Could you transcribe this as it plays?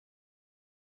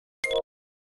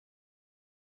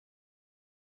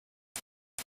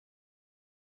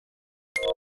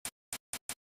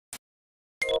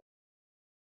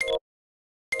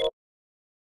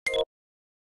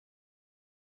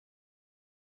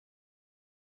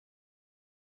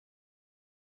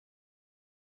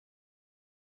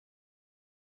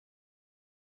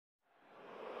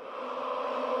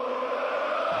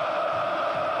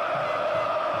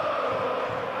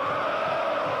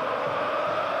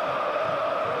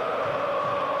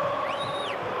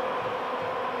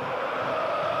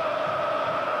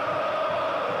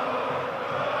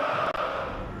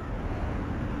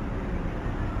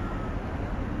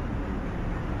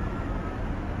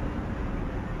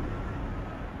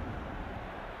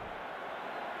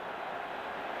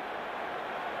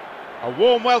A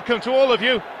warm welcome to all of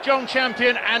you, John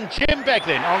Champion and Jim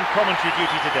Beglin on commentary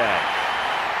duty today.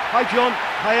 Hi John,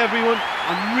 hi everyone.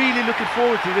 I'm really looking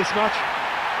forward to this match.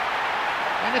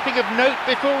 Anything of note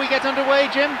before we get underway,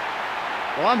 Jim?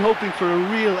 Well, I'm hoping for a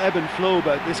real ebb and flow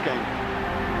about this game.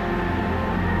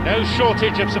 No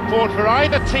shortage of support for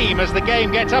either team as the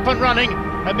game gets up and running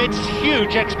amidst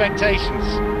huge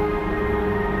expectations.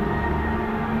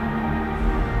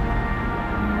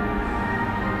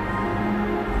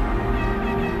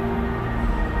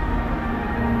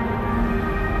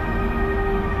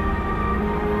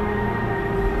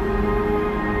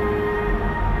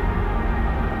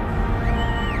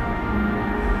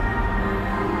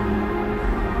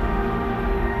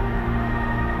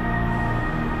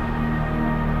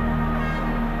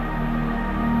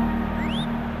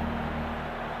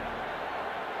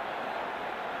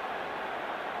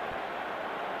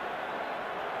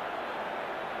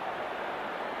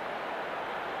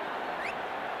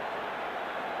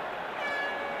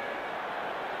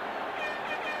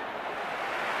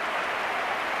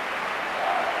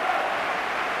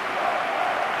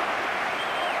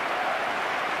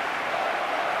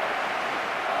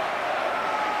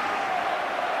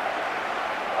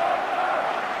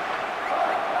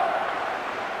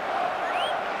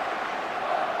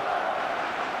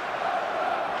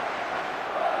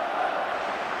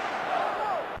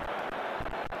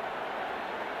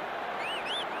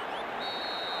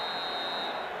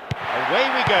 Away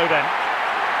we go then.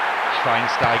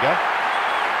 Schweinsteiger.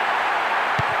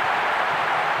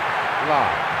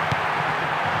 Lahr.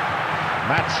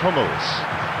 Mats Hummels.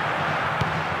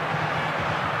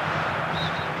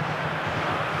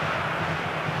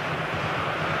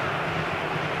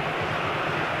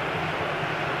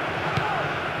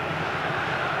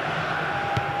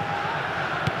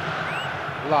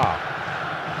 Lahr.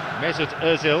 Mesut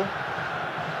Özil.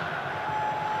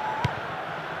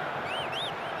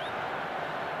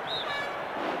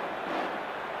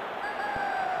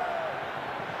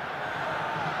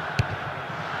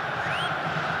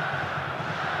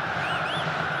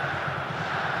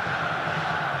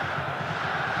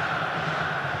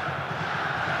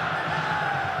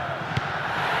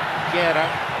 Guerra.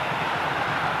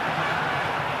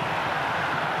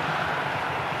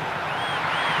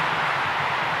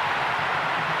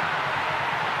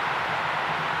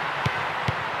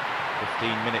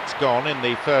 Minutes gone in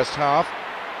the first half.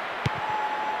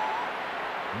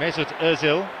 Mesut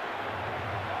Özil.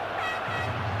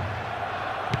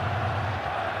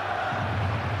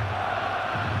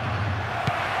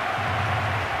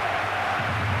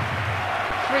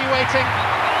 Free waiting.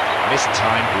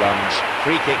 Mistimed lunge.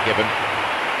 Free kick given.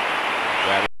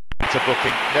 Well, it's a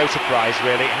booking. No surprise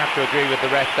really. Have to agree with the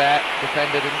ref there.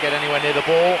 Defender didn't get anywhere near the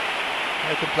ball.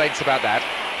 No complaints about that.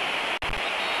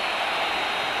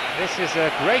 This is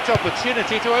a great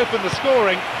opportunity to open the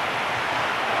scoring.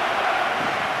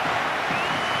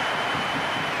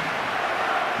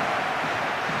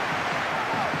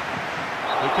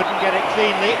 He couldn't get it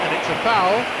cleanly, and it's a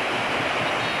foul.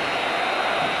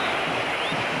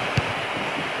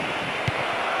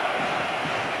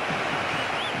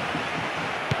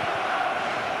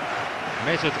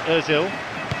 Mesut Özil.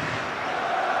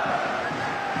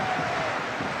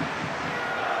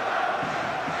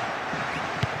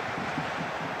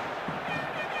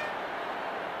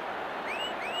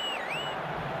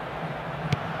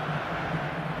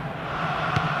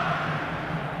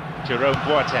 Jerome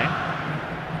Boateng.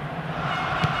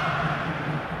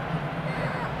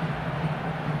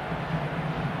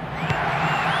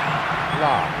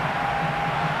 Lahr.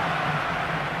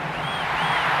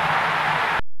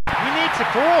 We need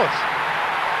support.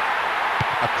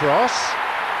 Across.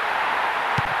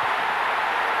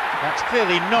 That's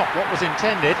clearly not what was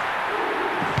intended.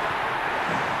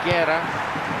 Guerra.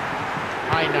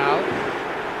 Ainal.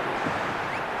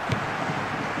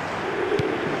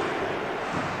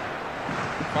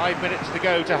 Five minutes to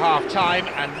go to half-time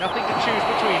and nothing to choose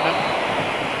between them.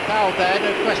 Foul there,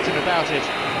 no question about it.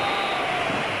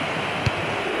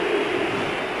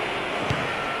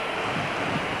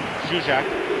 Zuzak.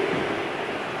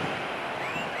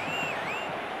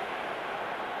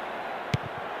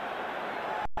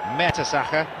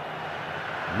 Mertesacker.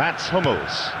 Mats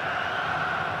Hummels.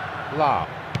 Lahr.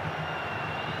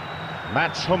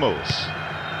 Mats Hummels.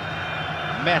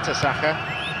 Mertesacker.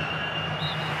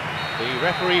 The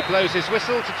referee blows his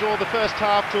whistle to draw the first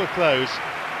half to a close.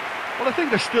 Well, I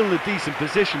think they're still in a decent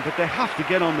position, but they have to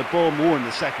get on the ball more in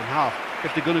the second half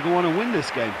if they're going to go on and win this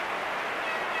game.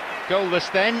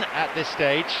 Goalless then at this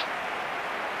stage.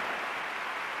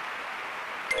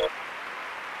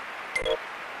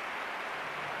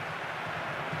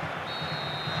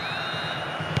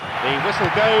 The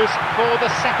whistle goes for the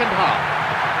second half.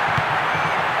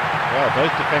 Well,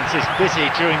 both defences busy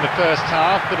during the first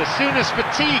half, but as soon as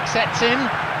fatigue sets in,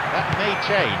 that may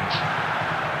change.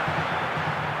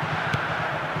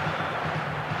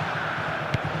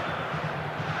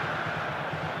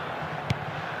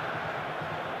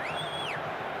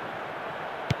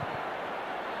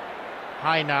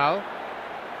 High now.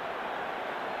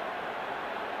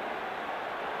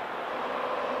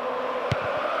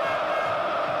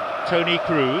 Tony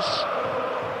Cruz.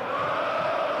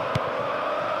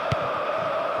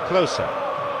 Closer.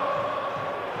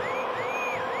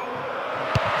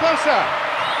 Closer!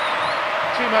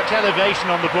 Too much elevation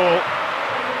on the ball.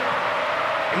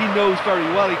 He knows very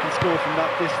well he can score from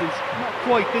that distance. Not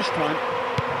quite this time.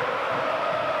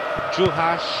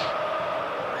 Juhasz.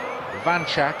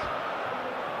 Vanchak.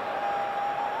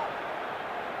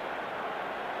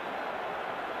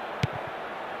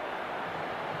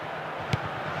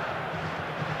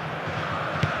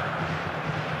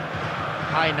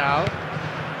 High now.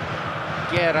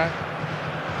 Guerra.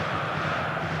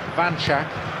 Vanchak.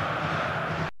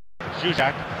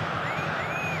 Zuzak.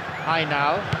 High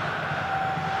now.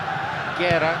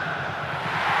 Guerra.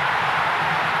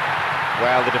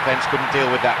 Well, the defence couldn't deal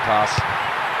with that pass.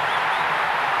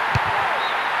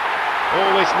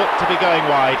 Always looked to be going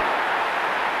wide.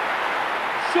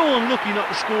 So unlucky not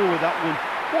to score with that one.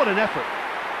 What an effort.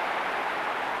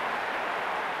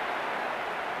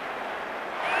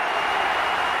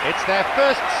 It's their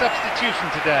first substitution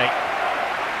today.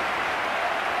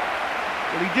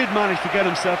 Well, he did manage to get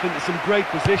himself into some great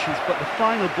positions, but the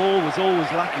final ball was always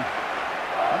lacking.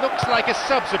 Looks like a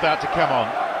sub's about to come on.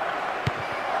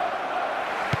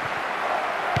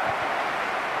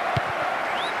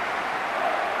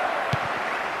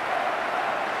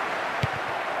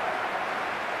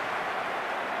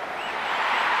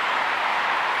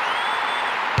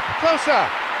 Closer!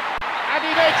 And he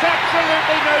makes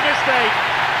absolutely no mistake.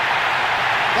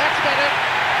 That's better.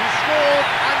 He scored,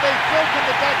 and they've broken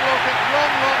the deadlock at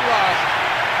long last.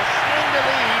 A slender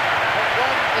lead, but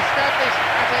one established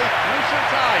at a crucial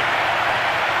time.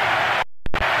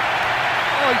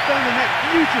 Oh, he found the net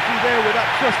beautifully there with that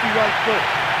trusty right foot.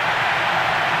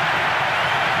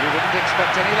 You wouldn't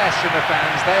expect any less from the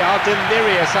fans. They are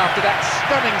delirious after that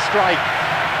stunning strike.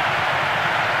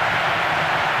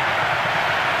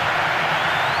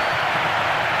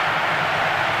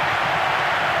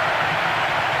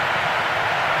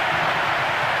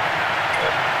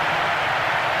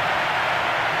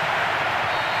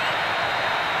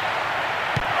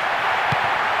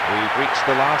 We've reached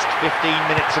the last 15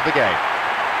 minutes of the game.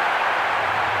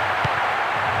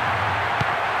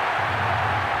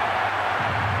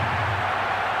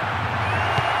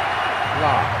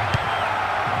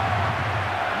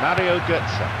 Mario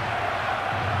Götze.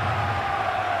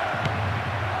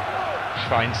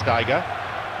 Schweinsteiger.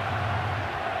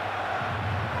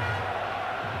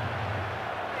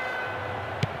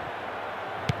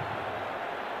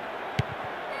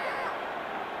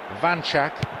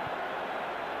 Vanchak.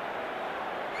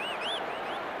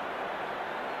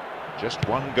 Just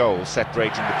one goal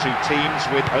separating the two teams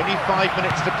with only 5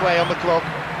 minutes to play on the clock.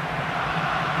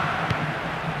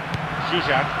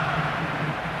 Zuzak.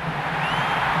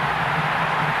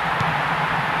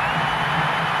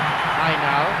 High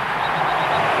now.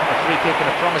 A free kick in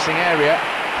a promising area.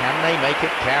 Can they make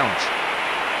it count?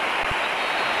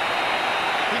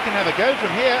 He can have a go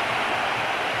from here.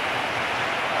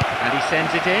 And he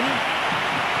sends it in.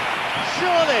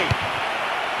 Surely!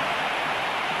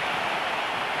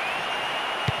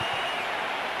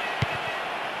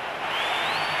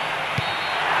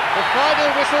 The final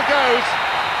whistle goes.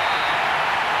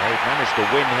 They've managed to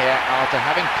win here after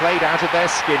having played out of their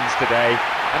skins today.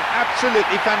 An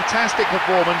absolutely fantastic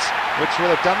performance, which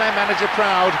will have done their manager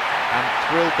proud and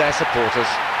thrilled their supporters.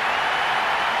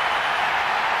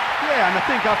 Yeah, and I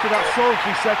think after that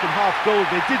solitary second-half goal,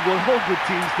 they did what all good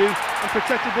teams do and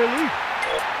protected their lead.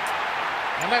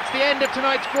 And that's the end of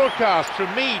tonight's broadcast.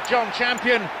 From me, John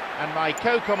Champion, and my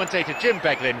co-commentator Jim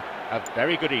Beglin, a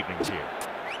very good evening to you.